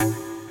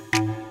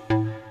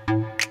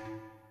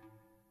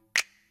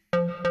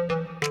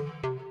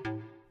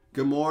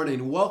Good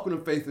morning. Welcome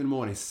to Faith in the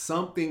Morning.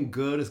 Something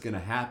good is going to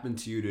happen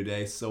to you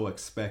today, so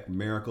expect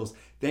miracles.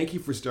 Thank you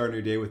for starting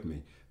your day with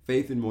me.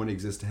 Faith in the Morning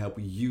exists to help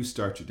you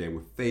start your day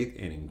with faith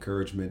and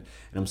encouragement.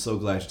 And I'm so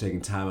glad you're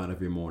taking time out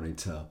of your morning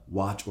to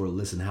watch or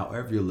listen,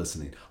 however you're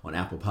listening, on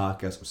Apple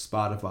Podcasts or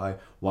Spotify,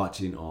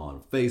 watching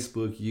on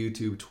Facebook,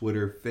 YouTube,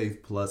 Twitter,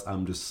 Faith Plus.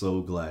 I'm just so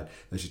glad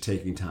that you're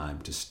taking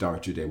time to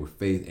start your day with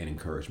faith and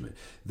encouragement.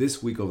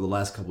 This week, over the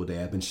last couple of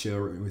days, I've been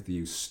sharing with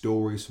you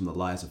stories from the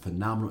lives of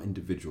phenomenal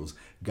individuals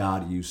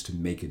God used to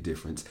make a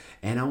difference.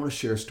 And I want to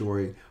share a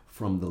story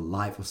from the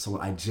life of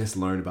someone I just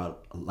learned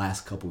about the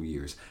last couple of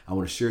years. I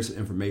want to share some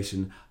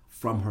information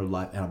from her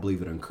life, and I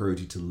believe it'll encourage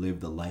you to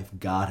live the life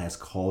God has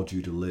called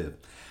you to live.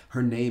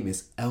 Her name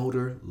is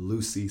Elder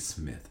Lucy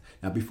Smith.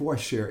 Now, before I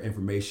share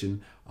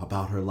information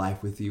about her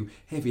life with you,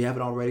 hey, if you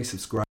haven't already,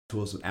 subscribe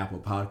to us on Apple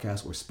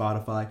Podcasts or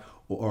Spotify,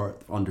 or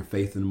under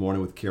Faith in the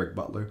Morning with Carrick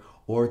Butler,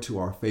 or to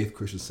our Faith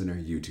Christian Center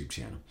YouTube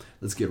channel.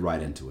 Let's get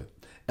right into it.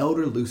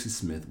 Elder Lucy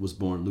Smith was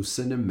born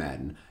Lucinda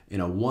Madden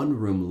in a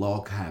one-room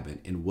log cabin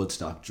in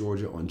Woodstock,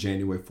 Georgia on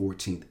January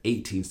 14,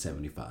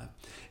 1875.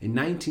 In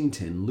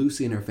 1910,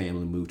 Lucy and her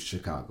family moved to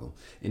Chicago.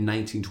 In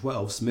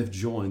 1912, Smith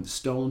joined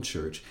Stone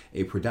Church,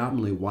 a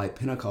predominantly white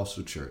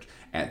Pentecostal church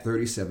at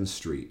 37th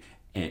Street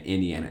and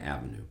Indiana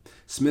Avenue.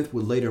 Smith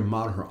would later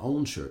model her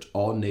own church,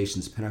 All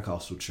Nations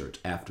Pentecostal Church,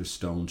 after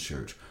Stone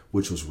Church,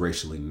 which was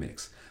racially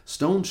mixed.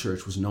 Stone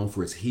Church was known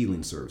for its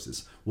healing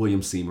services.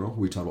 William Seymour,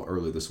 who we talked about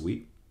earlier this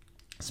week,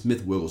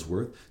 Smith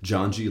Wigglesworth,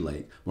 John G.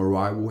 Lake,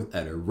 Mariah Worth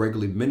Etter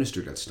regularly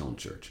ministered at Stone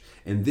Church.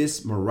 In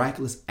this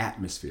miraculous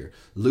atmosphere,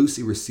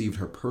 Lucy received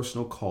her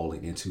personal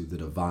calling into the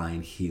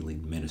divine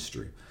healing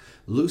ministry.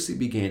 Lucy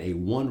began a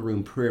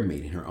one-room prayer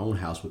meeting in her own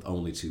house with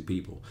only 2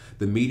 people.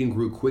 The meeting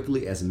grew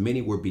quickly as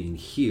many were being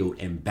healed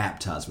and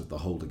baptized with the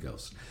Holy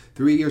Ghost.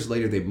 3 years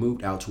later, they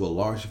moved out to a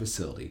larger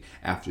facility.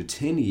 After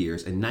 10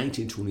 years, in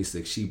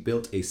 1926, she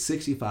built a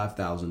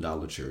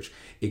 $65,000 church,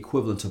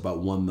 equivalent to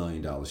about $1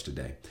 million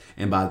today.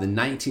 And by the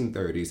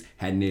 1930s,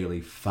 had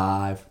nearly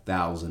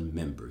 5,000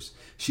 members.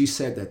 She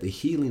said that the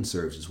healing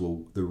services were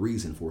the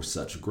reason for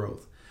such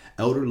growth.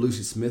 Elder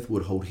Lucy Smith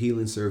would hold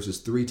healing services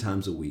 3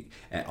 times a week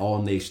at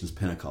All Nations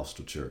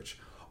Pentecostal Church.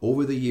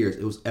 Over the years,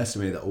 it was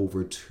estimated that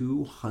over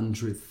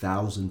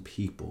 200,000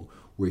 people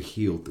were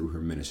healed through her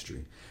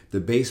ministry.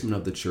 The basement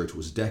of the church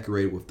was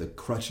decorated with the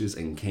crutches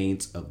and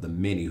canes of the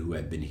many who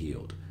had been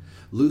healed.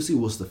 Lucy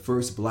was the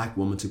first black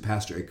woman to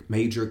pastor a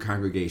major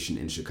congregation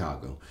in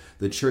Chicago.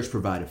 The church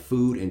provided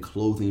food and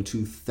clothing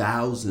to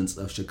thousands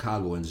of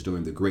Chicagoans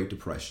during the Great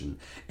Depression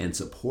and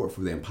support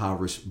for the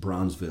impoverished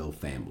Brownsville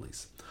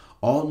families.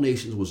 All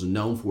Nations was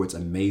known for its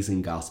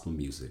amazing gospel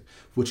music,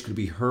 which could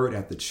be heard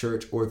at the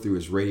church or through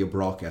its radio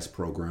broadcast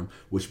program,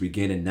 which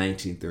began in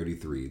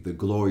 1933, the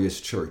Glorious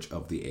Church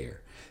of the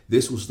Air.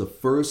 This was the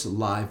first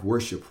live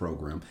worship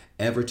program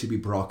ever to be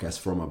broadcast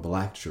from a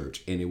black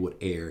church, and it would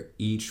air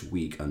each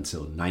week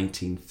until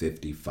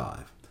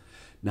 1955.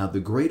 Now,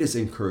 the greatest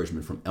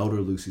encouragement from Elder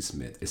Lucy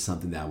Smith is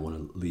something that I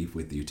want to leave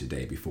with you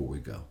today before we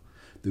go.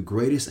 The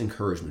greatest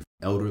encouragement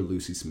from Elder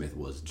Lucy Smith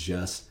was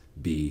just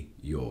be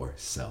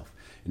yourself.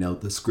 You know,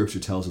 the scripture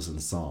tells us in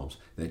the Psalms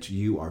that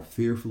you are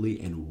fearfully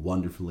and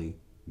wonderfully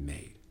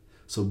made.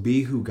 So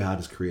be who God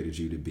has created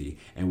you to be.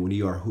 And when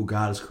you are who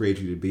God has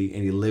created you to be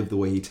and you live the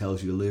way he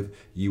tells you to live,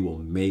 you will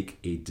make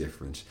a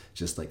difference,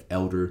 just like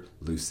Elder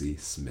Lucy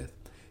Smith.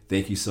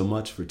 Thank you so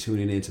much for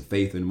tuning in to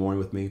Faith in the Morning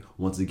with me.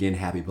 Once again,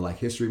 happy Black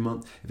History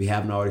Month. If you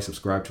haven't already,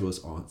 subscribed to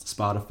us on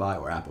Spotify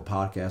or Apple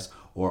Podcasts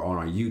or on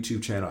our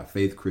YouTube channel at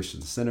Faith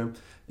Christian Center.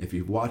 If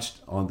you've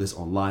watched on this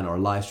online or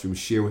live stream,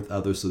 share with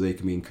others so they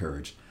can be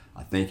encouraged.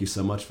 I thank you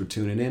so much for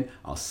tuning in.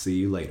 I'll see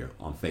you later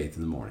on Faith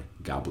in the Morning.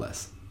 God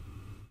bless.